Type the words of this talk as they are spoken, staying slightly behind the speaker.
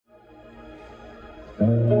I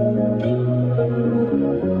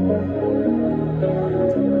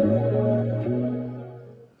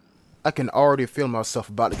can already feel myself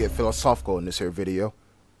about to get philosophical in this here video.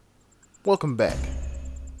 Welcome back.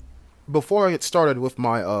 Before I get started with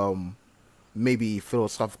my maybe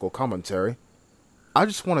philosophical commentary, I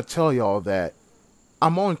just want to tell y'all that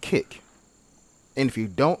I'm on Kick. And if you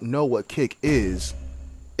don't know what Kick is,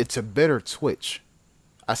 it's a better Twitch.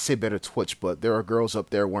 I say better Twitch, but there are girls up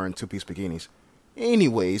there wearing two-piece bikinis.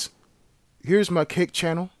 Anyways, here's my Kick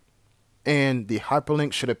channel, and the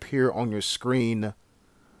hyperlink should appear on your screen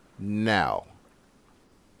now.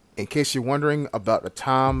 In case you're wondering about the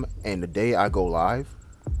time and the day I go live,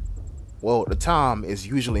 well, the time is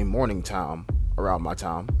usually morning time around my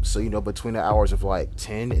time, so you know, between the hours of like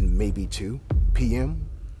 10 and maybe 2 p.m.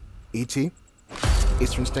 ET,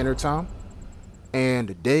 Eastern Standard Time, and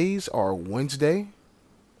the days are Wednesday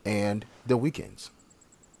and the weekends.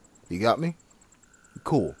 You got me?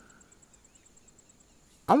 Cool.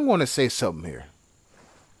 I'm going to say something here.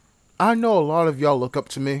 I know a lot of y'all look up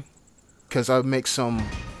to me because I make some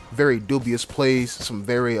very dubious plays, some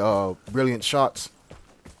very brilliant shots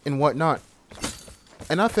and whatnot,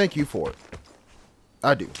 and I thank you for it.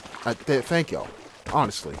 I do. Thank y'all,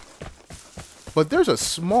 honestly. But there's a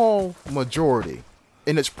small majority,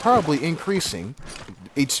 and it's probably increasing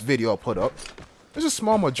each video I put up. There's a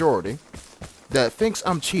small majority that thinks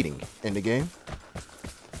I'm cheating in the game.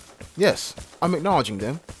 Yes, I'm acknowledging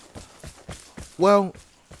them. Well,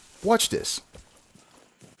 watch this.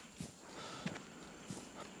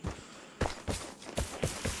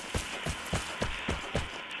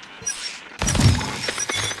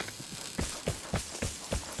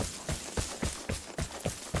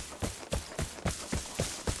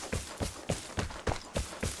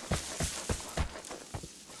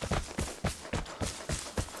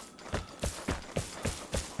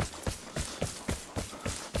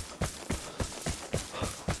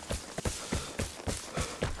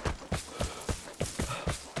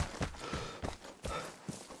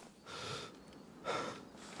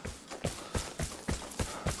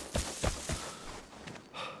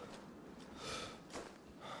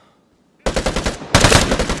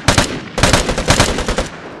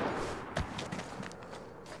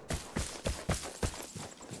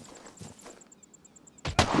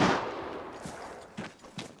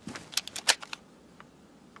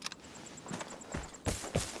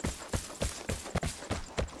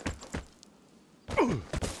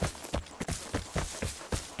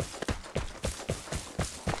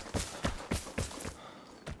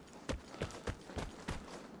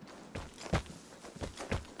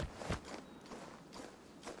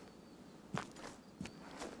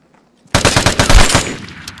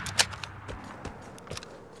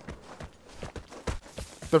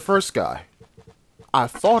 The first guy. I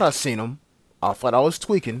thought I seen him. I thought I was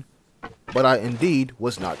tweaking, but I indeed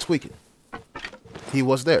was not tweaking. He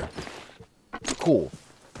was there. Cool.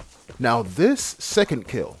 Now this second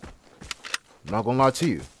kill, I'm not gonna lie to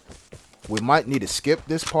you, we might need to skip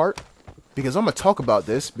this part because I'm gonna talk about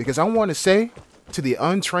this because I want to say to the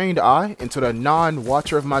untrained eye and to the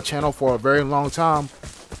non-watcher of my channel for a very long time,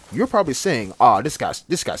 you're probably saying, "Ah, this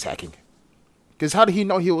guy's hacking." Because how did he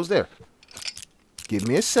know he was there? Give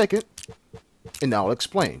me a second, and I'll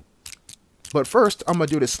explain. But first, I'm going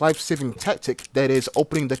to do this life-saving tactic that is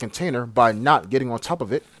opening the container by not getting on top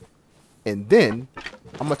of it. And then,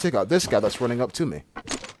 I'm going to take out this guy that's running up to me.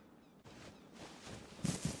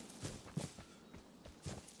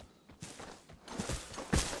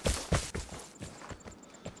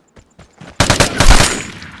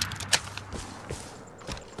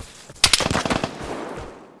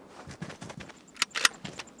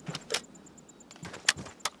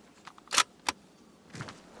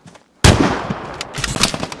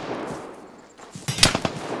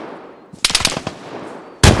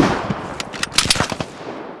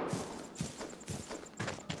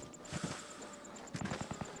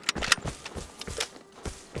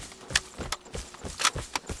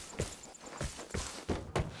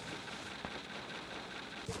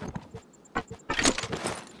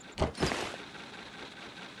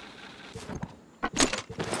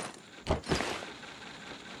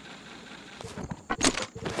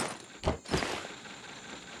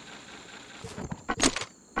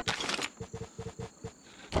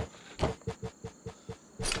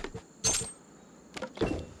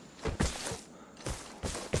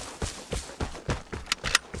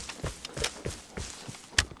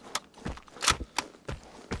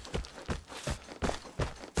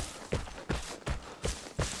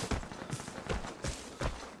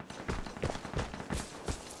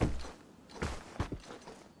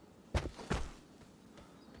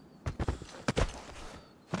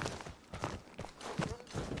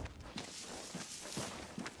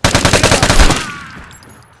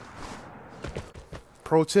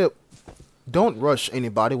 pro tip, don't rush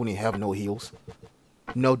anybody when you have no heals.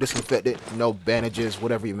 No disinfectant, no bandages,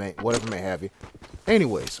 whatever may have you.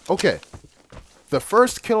 Anyways, okay. The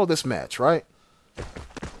first kill of this match, right?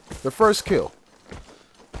 The first kill.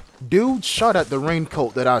 Dude shot at the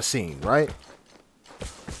raincoat that I seen, right?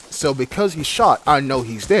 So because he shot, I know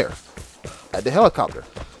he's there. At the helicopter.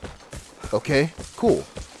 Okay, cool.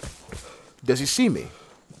 Does he see me?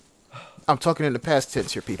 I'm talking in the past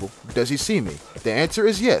tense here, people. Does he see me? The answer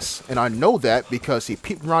is yes. And I know that because he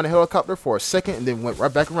peeped around the helicopter for a second and then went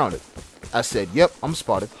right back around it. I said, yep, I'm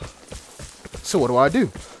spotted. So what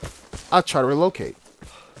do? I try to relocate.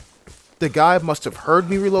 The guy must have heard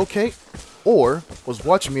me relocate or was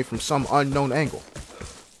watching me from some unknown angle.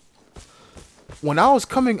 When I was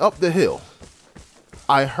coming up the hill,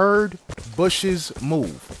 I heard bushes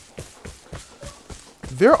move.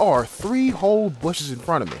 There are 3 whole bushes in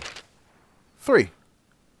front of me. 3.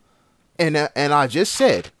 And I just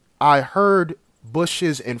said, I heard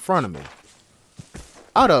bushes in front of me.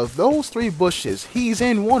 Out of those 3 bushes, he's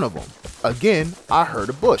in one of them. Again, I heard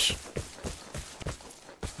a bush.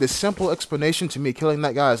 The simple explanation to me killing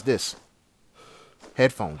that guy is this.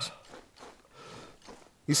 Headphones.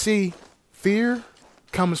 You see, fear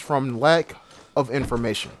comes from lack of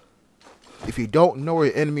information. If you don't know where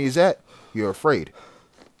your enemy is at, you're afraid.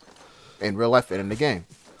 In real life and in the game.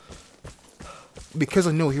 Because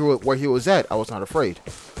I knew where he was at, I was not afraid.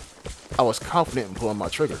 I was confident in pulling my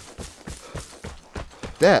trigger.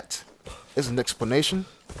 That is an explanation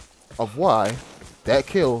of why that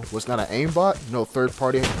kill was not an aimbot, no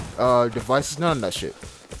third-party devices, none of that shit.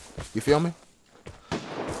 You feel me?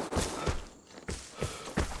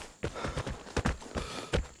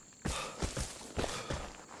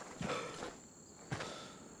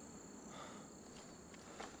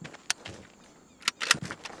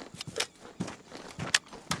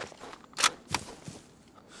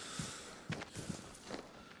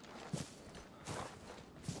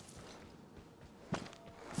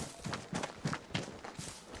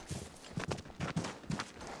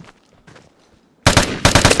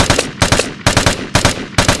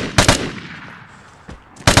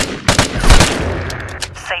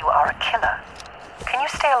 You are a killer. Can you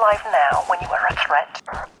stay alive now when you are a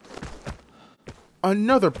threat?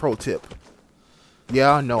 Another pro tip.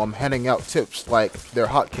 Yeah, I know I'm handing out tips like they're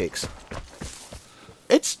hotcakes.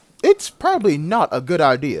 It's probably not a good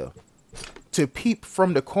idea to peep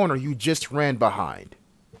from the corner you just ran behind.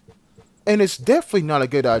 And it's definitely not a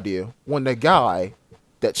good idea when the guy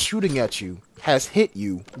that's shooting at you has hit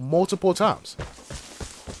you multiple times.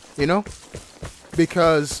 You know?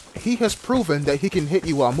 Because he has proven that he can hit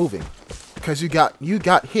you while moving. Because you got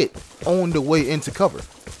hit on the way into cover.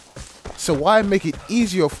 So why make it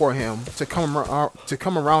easier for him to come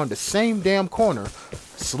around the same damn corner,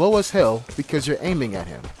 slow as hell, because you're aiming at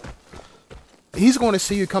him? He's going to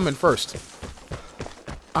see you coming first.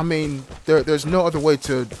 I mean, there's no other way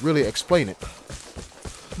to really explain it.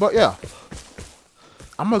 But yeah,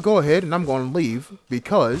 I'm going to go ahead and I'm going to leave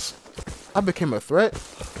because I became a threat.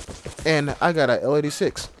 And I got a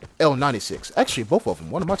L96. Actually, both of them.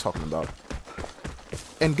 What am I talking about?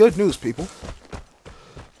 And good news, people.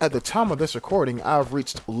 At the time of this recording, I've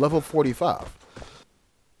reached level 45.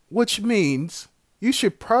 Which means you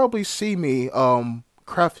should probably see me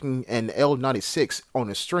crafting an L96 on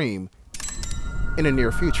a stream in the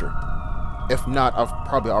near future. If not, I've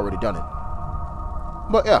probably already done it.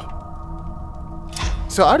 But yeah.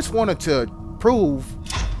 So I just wanted to prove...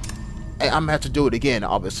 I'm going to have to do it again,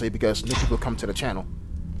 obviously, because new people come to the channel.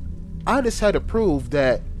 I just had to prove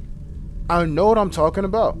that I know what I'm talking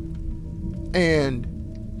about. And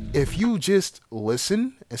if you just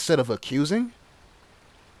listen instead of accusing,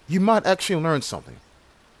 you might actually learn something.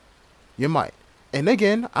 You might. And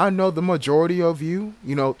again, I know the majority of you,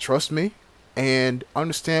 trust me and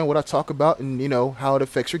understand what I talk about and, how it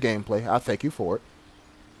affects your gameplay. I thank you for it.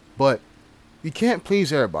 But you can't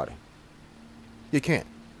please everybody. You can't.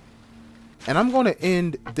 And I'm going to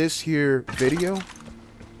end this here video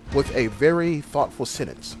with a very thoughtful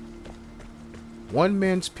sentence. One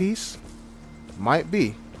man's peace might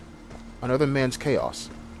be another man's chaos.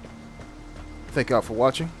 Thank y'all for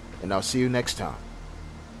watching, and I'll see you next time.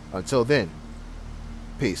 Until then,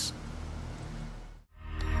 peace.